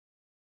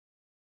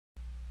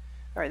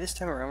Alright, this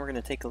time around we're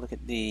going to take a look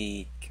at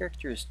the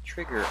character's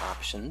trigger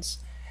options.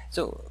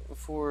 So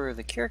for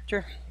the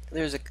character,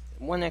 there's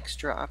one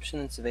extra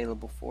option that's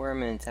available for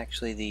him, and it's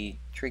actually the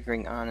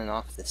triggering on and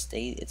off the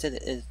state. It's at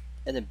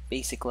a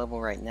basic level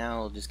right now.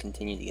 It'll just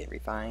continue to get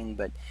refined,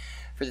 but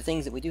for the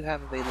things that we do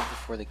have available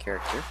for the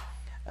character,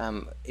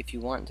 if you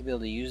want to be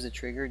able to use the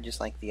trigger just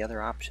like the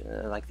other option,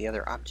 like the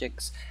other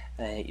objects,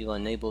 you'll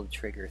enable the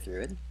trigger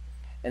through it,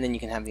 and then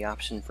you can have the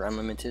option for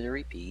unlimited or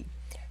repeat.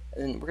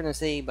 And we're going to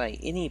say by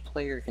any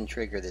player can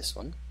trigger this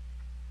one.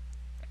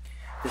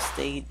 The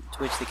state to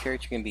which the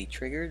character can be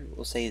triggered,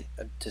 we'll say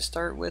to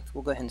start with,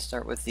 we'll go ahead and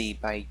start with the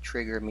by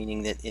trigger,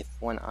 meaning that if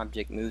one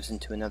object moves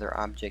into another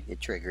object, it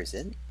triggers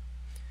it.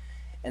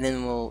 And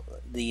then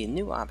the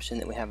new option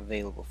that we have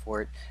available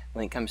for it,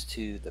 when it comes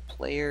to the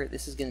player,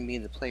 this is going to be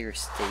the player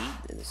state.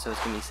 So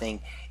it's going to be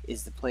saying,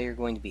 is the player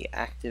going to be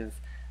active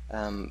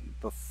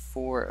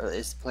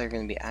is the player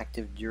going to be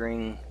active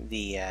during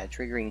the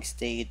triggering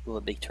state? Will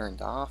it be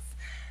turned off?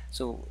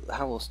 So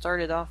how we'll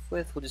start it off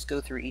with, we'll just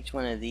go through each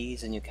one of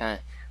these, and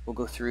we'll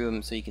go through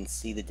them so you can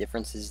see the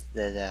differences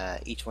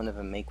that each one of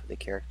them make with the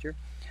character.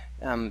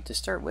 To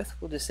start with,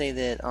 we'll just say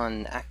that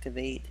on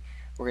activate,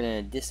 we're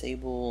going to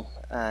disable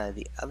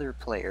the other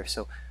player.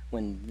 So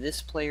when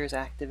this player is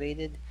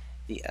activated,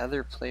 the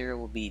other player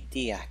will be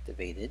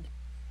deactivated.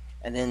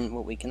 And then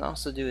what we can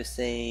also do is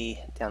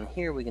say, down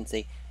here we can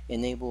say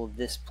enable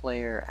this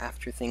player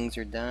after things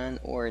are done,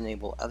 or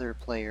enable other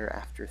player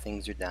after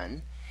things are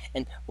done.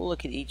 And we'll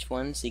look at each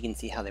one so you can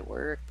see how they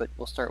work, but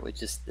we'll start with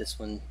just this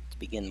one to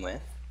begin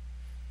with.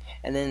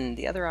 And then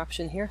the other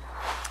option here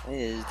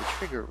is the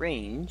trigger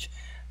range.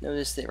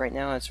 Notice that right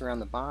now it's around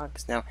the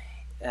box. Now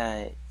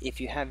if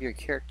you have your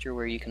character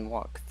where you can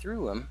walk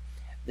through them,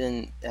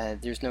 then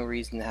there's no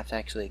reason to have to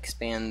actually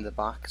expand the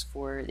box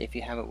for it. If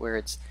you have it where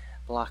it's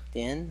blocked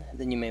in,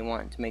 then you may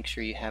want to make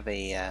sure you have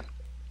a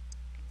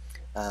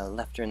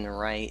left and the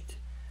right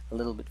a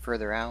little bit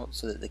further out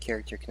so that the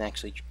character can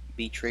actually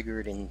be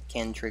triggered and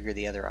can trigger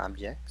the other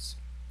objects.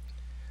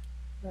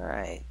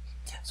 Alright,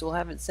 so we'll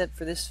have it set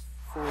for this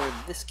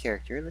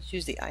character. Let's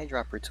use the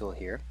eyedropper tool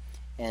here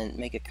and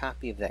make a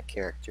copy of that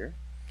character.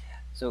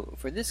 So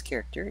for this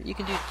character, you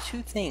can do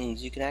two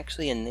things. You can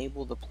actually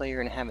enable the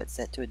player and have it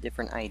set to a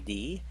different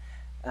ID,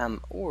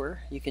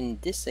 or you can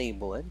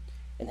disable it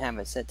and have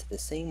it set to the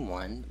same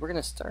one. We're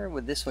going to start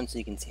with this one so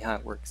you can see how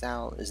it works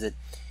out. Is that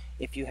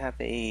if you have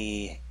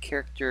a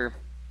character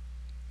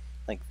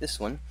like this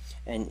one,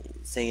 and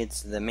say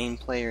it's the main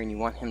player and you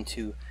want him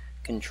to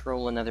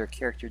control another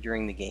character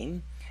during the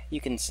game,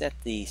 you can set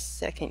the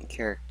second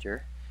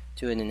character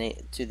to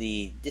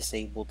the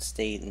disabled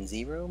state in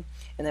 0,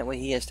 and that way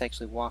he has to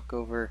actually walk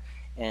over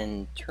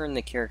and turn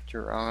the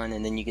character on,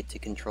 and then you get to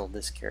control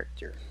this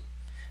character.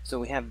 So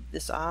we have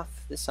this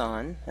off, this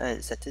on,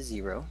 set to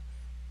 0,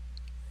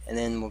 and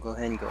then we'll go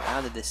ahead and go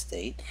out of this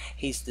state.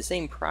 He's the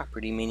same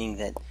property, meaning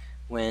that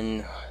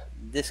when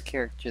this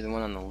character, the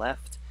one on the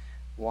left,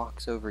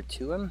 walks over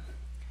to him,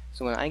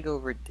 so when I go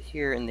over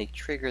here and they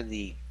trigger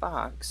the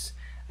box,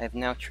 I've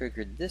now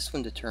triggered this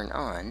one to turn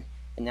on,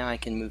 and now I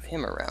can move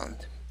him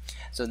around.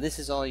 So this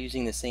is all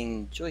using the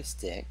same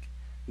joystick,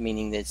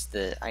 meaning that it's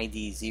the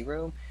ID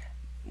 0.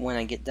 When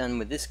I get done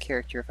with this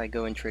character, if I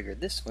go and trigger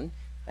this one,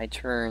 I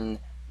turn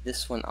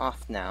this one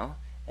off now,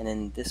 and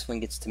then this one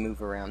gets to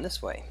move around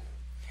this way.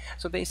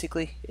 So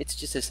basically, it's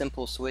just a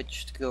simple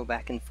switch to go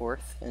back and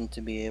forth and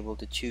to be able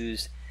to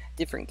choose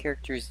different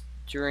characters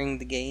during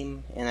the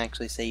game and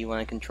actually say you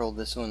want to control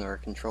this one or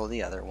control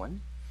the other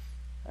one.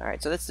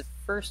 Alright, so that's the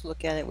first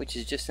look at it, which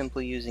is just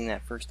simply using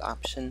that first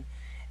option.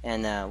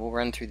 And we'll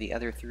run through the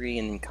other three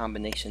and then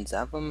combinations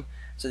of them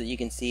so that you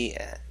can see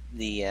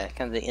the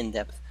kind of the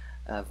in-depth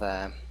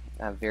of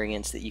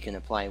variants that you can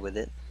apply with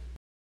it.